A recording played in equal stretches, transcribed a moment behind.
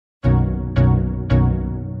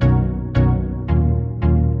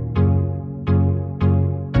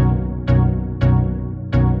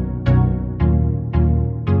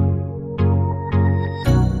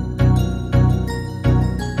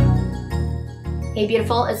Hey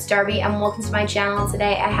beautiful, it's Darby and welcome to my channel.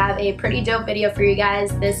 Today I have a pretty dope video for you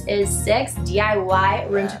guys. This is 6 DIY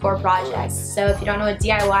room decor projects. So if you don't know what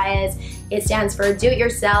DIY is, it stands for do it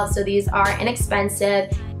yourself. So these are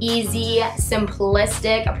inexpensive, easy,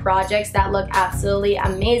 simplistic projects that look absolutely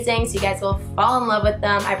amazing. So you guys will fall in love with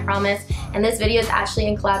them, I promise. And this video is actually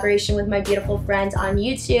in collaboration with my beautiful friend on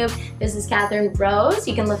YouTube. This is Katherine Rose.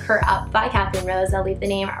 You can look her up by Katherine Rose. I'll leave the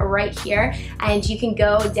name right here. And you can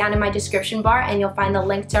go down in my description bar and you'll find the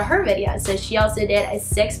link to her video. So she also did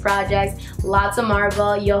 6 projects, lots of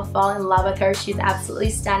marble. You'll fall in love with her. She's absolutely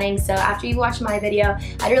stunning. So after you watch my video,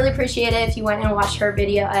 I'd really appreciate it if you went and watched her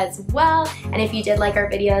video as well. And if you did like our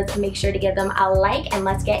videos, make sure to give them a like and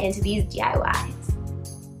let's get into these DIYs.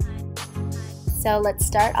 So let's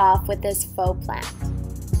start off with this faux plant.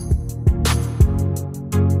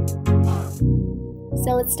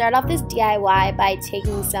 So let's start off this DIY by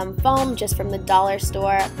taking some foam just from the dollar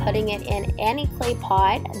store, putting it in any clay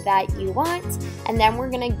pot that you want, and then we're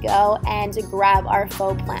gonna go and grab our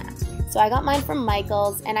faux plant. So I got mine from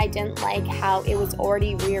Michael's and I didn't like how it was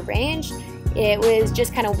already rearranged. It was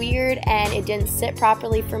just kind of weird and it didn't sit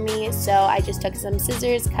properly for me, so I just took some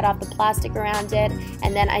scissors, cut off the plastic around it,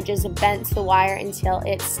 and then I just bent the wire until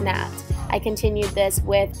it snapped. I continued this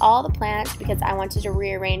with all the plants because I wanted to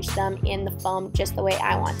rearrange them in the foam just the way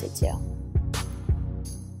I wanted to.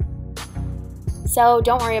 So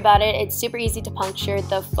don't worry about it, it's super easy to puncture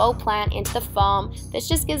the faux plant into the foam. This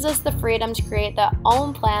just gives us the freedom to create the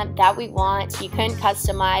own plant that we want. You couldn't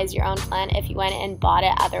customize your own plant if you went and bought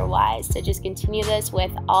it otherwise. So just continue this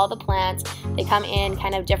with all the plants. They come in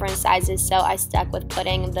kind of different sizes, so I stuck with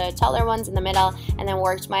putting the taller ones in the middle and then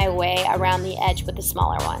worked my way around the edge with the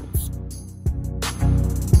smaller ones.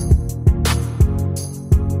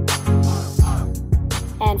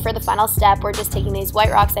 And for the final step, we're just taking these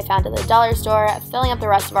white rocks I found at the dollar store, filling up the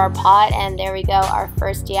rest of our pot, and there we go, our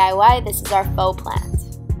first DIY. This is our faux plant.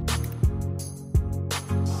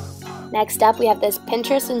 Next up, we have this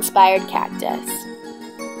Pinterest-inspired cactus.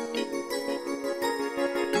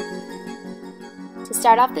 To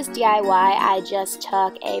start off this DIY, I just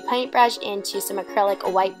took a paintbrush into some acrylic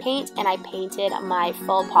white paint and I painted my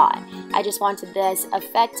full pot. I just wanted this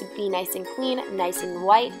effect to be nice and clean, nice and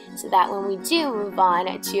white, so that when we do move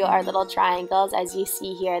on to our little triangles, as you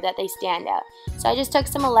see here, that they stand out. So I just took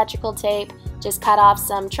some electrical tape, just cut off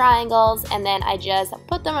some triangles, and then I just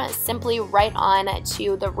put them simply right on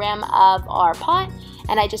to the rim of our pot,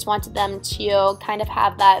 and I just wanted them to kind of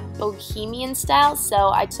have that bohemian style,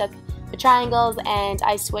 so I took the triangles and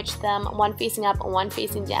I switched them, one facing up, one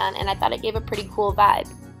facing down, and I thought it gave a pretty cool vibe.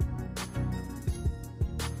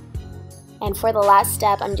 And for the last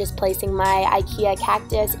step, I'm just placing my IKEA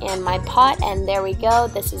cactus in my pot, and there we go.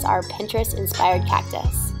 This is our Pinterest-inspired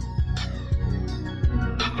cactus.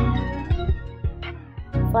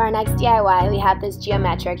 For our next DIY, we have this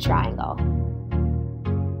geometric triangle.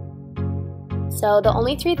 So the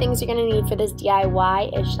only 3 things you're going to need for this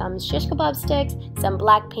DIY is some shish kebab sticks, some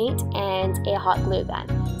black paint, and a hot glue gun.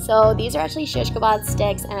 So these are actually shish kebab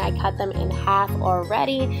sticks and I cut them in half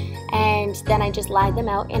already, and then I just lined them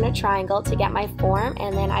out in a triangle to get my form,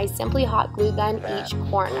 and then I simply hot glue gun each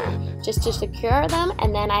corner just to secure them,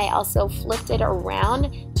 and then I also flipped it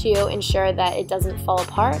around to ensure that it doesn't fall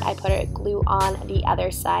apart. I put glue on the other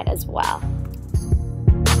side as well.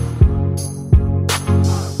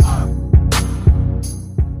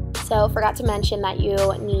 So forgot to mention that you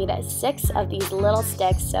need 6 of these little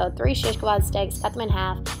sticks, so 3 shish kebab sticks, cut them in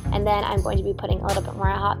half, and then I'm going to be putting a little bit more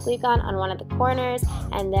hot glue gun on one of the corners,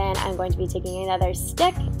 and then I'm going to be taking another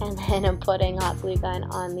stick and then I'm putting hot glue gun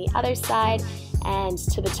on the other side and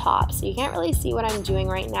to the top. So you can't really see what I'm doing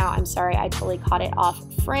right now. I'm sorry, I totally caught it off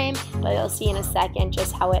frame, but you'll see in a second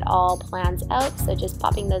just how it all plans out. So just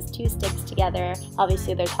popping those 2 sticks together,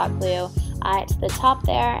 obviously there's hot glue at the top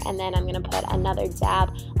there, and then I'm gonna put another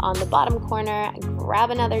dab on the bottom corner, grab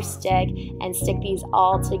another stick, and stick these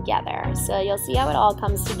all together. So you'll see how it all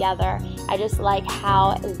comes together. I just like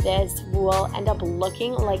how this will end up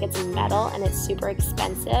looking like it's metal and it's super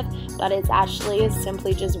expensive, but it's actually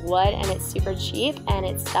simply just wood and it's super cheap and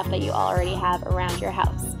it's stuff that you already have around your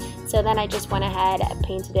house. So then I just went ahead and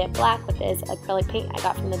painted it black with this acrylic paint I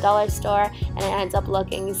got from the dollar store, and it ends up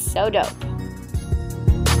looking so dope.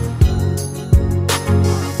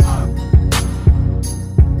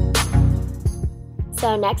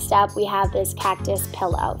 So next up we have this cactus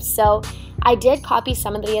pillow. So I did copy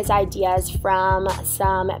some of these ideas from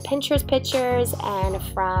some Pinterest pictures and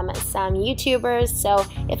from some YouTubers, so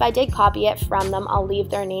if I did copy it from them, I'll leave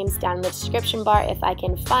their names down in the description bar if I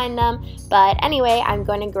can find them. But anyway, I'm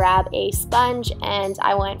going to grab a sponge and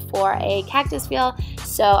I went for a cactus feel.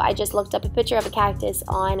 So I just looked up a picture of a cactus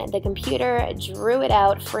on the computer, drew it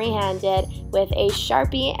out freehanded with a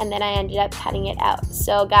Sharpie, and then I ended up cutting it out.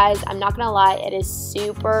 So guys, I'm not gonna lie, it is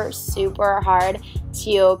super hard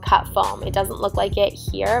to cut foam. It doesn't look like it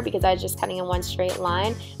here because I was just cutting in one straight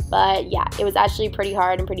line, but yeah, it was actually pretty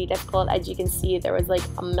hard and pretty difficult. As you can see, there was like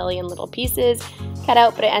a million little pieces cut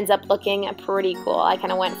out, but it ends up looking pretty cool. I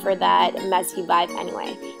kind of went for that messy vibe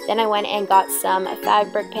anyway. Then I went and got some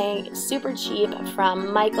fabric paint, super cheap,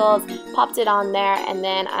 from Michael's, popped it on there, and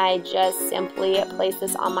then I just simply placed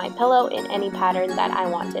this on my pillow in any pattern that I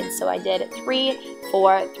wanted. So I did 3,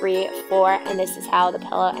 4, 3, 4, and this is how the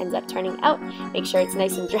pillow ends up turning out. Make sure it's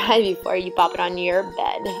nice and dry before you pop it on your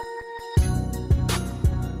bed.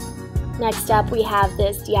 Next up, we have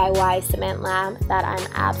this DIY cement lamp that I'm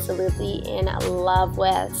absolutely in love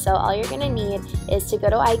with. So all you're gonna need is to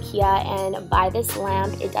go to IKEA and buy this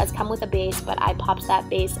lamp. It does come with a base, but I popped that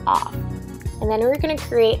base off. And then we're gonna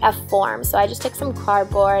create a form. So I just took some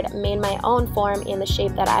cardboard, made my own form in the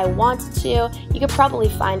shape that I wanted to. You could probably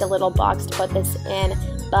find a little box to put this in,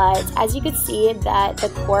 but as you can see that the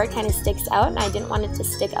cord kind of sticks out and I didn't want it to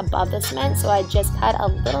stick above the cement, so I just cut a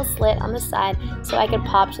little slit on the side so I could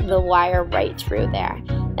pop the wire right through there.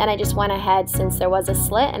 Then I just went ahead, since there was a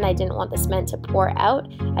slit and I didn't want the cement to pour out,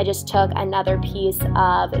 I just took another piece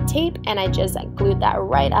of tape and I just glued that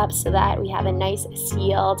right up so that we have a nice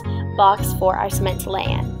sealed box for our cement to lay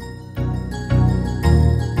in.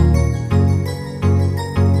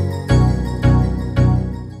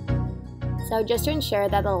 So just to ensure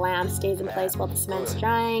that the lamp stays in place while the cement's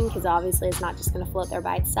drying, because obviously it's not just going to float there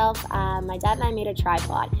by itself, my dad and I made a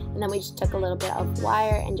tripod, and then we just took a little bit of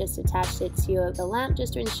wire and just attached it to the lamp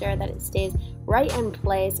just to ensure that it stays right in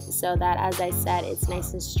place so that, as I said, it's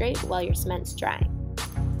nice and straight while your cement's drying.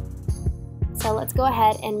 So let's go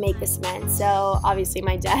ahead and make the cement. So obviously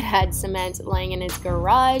my dad had cement laying in his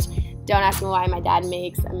garage. Don't ask me why. My dad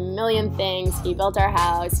makes a million things. He built our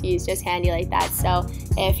house. He's just handy like that. So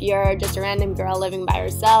if you're just a random girl living by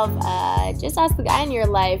yourself, just ask the guy in your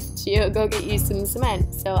life to go get you some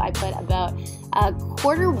cement. So I put about a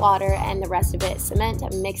quarter water and the rest of it cement,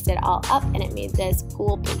 mixed it all up, and it made this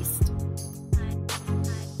cool paste.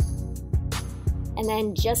 And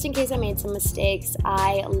then, just in case I made some mistakes,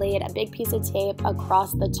 I laid a big piece of tape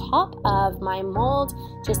across the top of my mold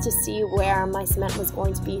just to see where my cement was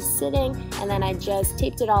going to be sitting, and then I just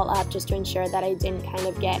taped it all up just to ensure that I didn't kind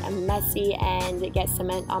of get messy and get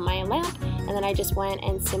cement on my lamp. And then I just went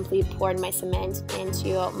and simply poured my cement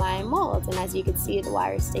into my mold, and as you can see, the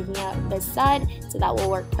wire is sticking out this side, so that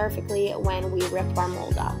will work perfectly when we rip our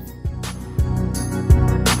mold off.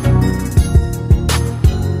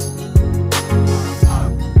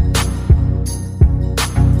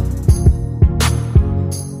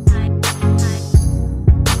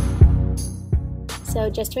 So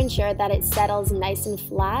just to ensure that it settles nice and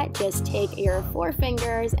flat, just take your 4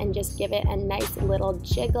 fingers and just give it a nice little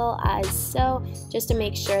jiggle as so, just to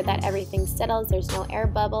make sure that everything settles, there's no air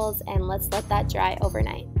bubbles, and let's let that dry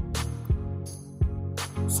overnight.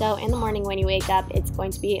 So in the morning when you wake up, it's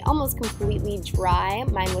going to be almost completely dry.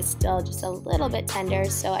 Mine was still just a little bit tender,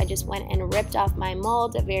 so I just went and ripped off my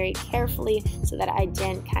mold very carefully so that I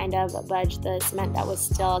didn't kind of budge the cement that was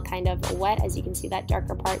still kind of wet. As you can see, that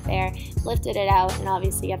darker part there, lifted it out, and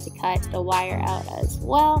obviously you have to cut the wire out as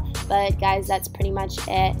well. But guys, that's pretty much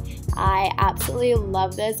it. I absolutely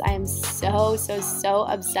love this. I am so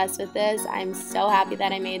obsessed with this. I'm so happy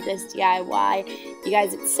that I made this DIY. You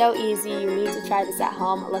guys, it's so easy. You need to try this at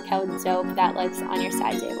home. Look how dope that looks on your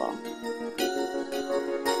side table.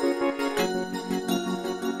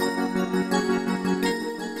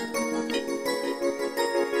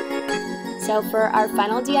 So for our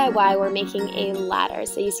final DIY, we're making a ladder.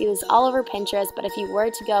 So you see this all over Pinterest, but if you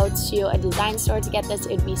were to go to a design store to get this,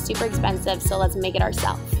 it would be super expensive, so let's make it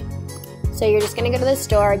ourselves. So you're just gonna go to the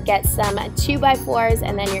store, get some 2x4s,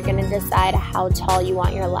 and then you're gonna decide how tall you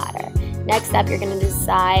want your ladder. Next up, you're going to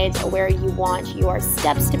decide where you want your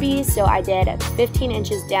steps to be. So I did 15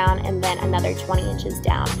 inches down and then another 20 inches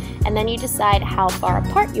down. And then you decide how far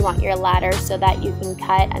apart you want your ladder so that you can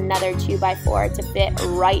cut another 2x4 to fit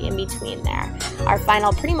right in between there. Our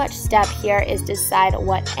final pretty much step here is decide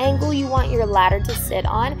what angle you want your ladder to sit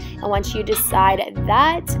on. And once you decide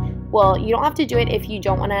that, well, you don't have to do it if you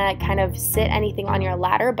don't want to kind of sit anything on your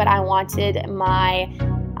ladder, but I wanted my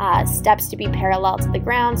steps to be parallel to the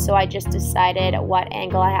ground, so I just decided what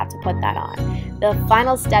angle I have to put that on. The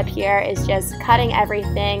final step here is just cutting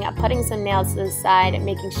everything, putting some nails to the side,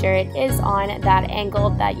 making sure it is on that angle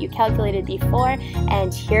that you calculated before,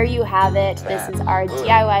 and here you have it. This is our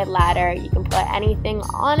DIY ladder. You can put anything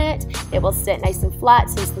on it. It will sit nice and flat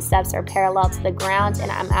since the steps are parallel to the ground,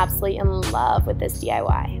 and I'm absolutely in love with this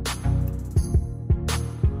DIY.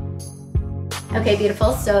 Okay,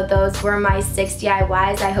 beautiful, so those were my 6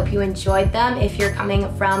 DIYs. I hope you enjoyed them. If you're coming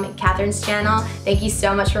from Katherine's channel, thank you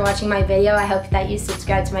so much for watching my video. I hope that you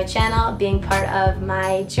subscribe to my channel, being part of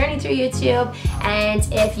my journey through YouTube. And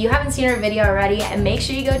if you haven't seen her video already, make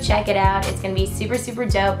sure you go check it out. It's gonna be super, super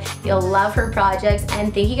dope. You'll love her projects.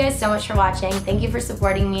 And thank you guys so much for watching. Thank you for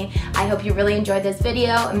supporting me. I hope you really enjoyed this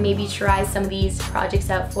video. Maybe try some of these projects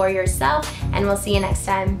out for yourself, and we'll see you next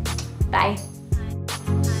time. Bye.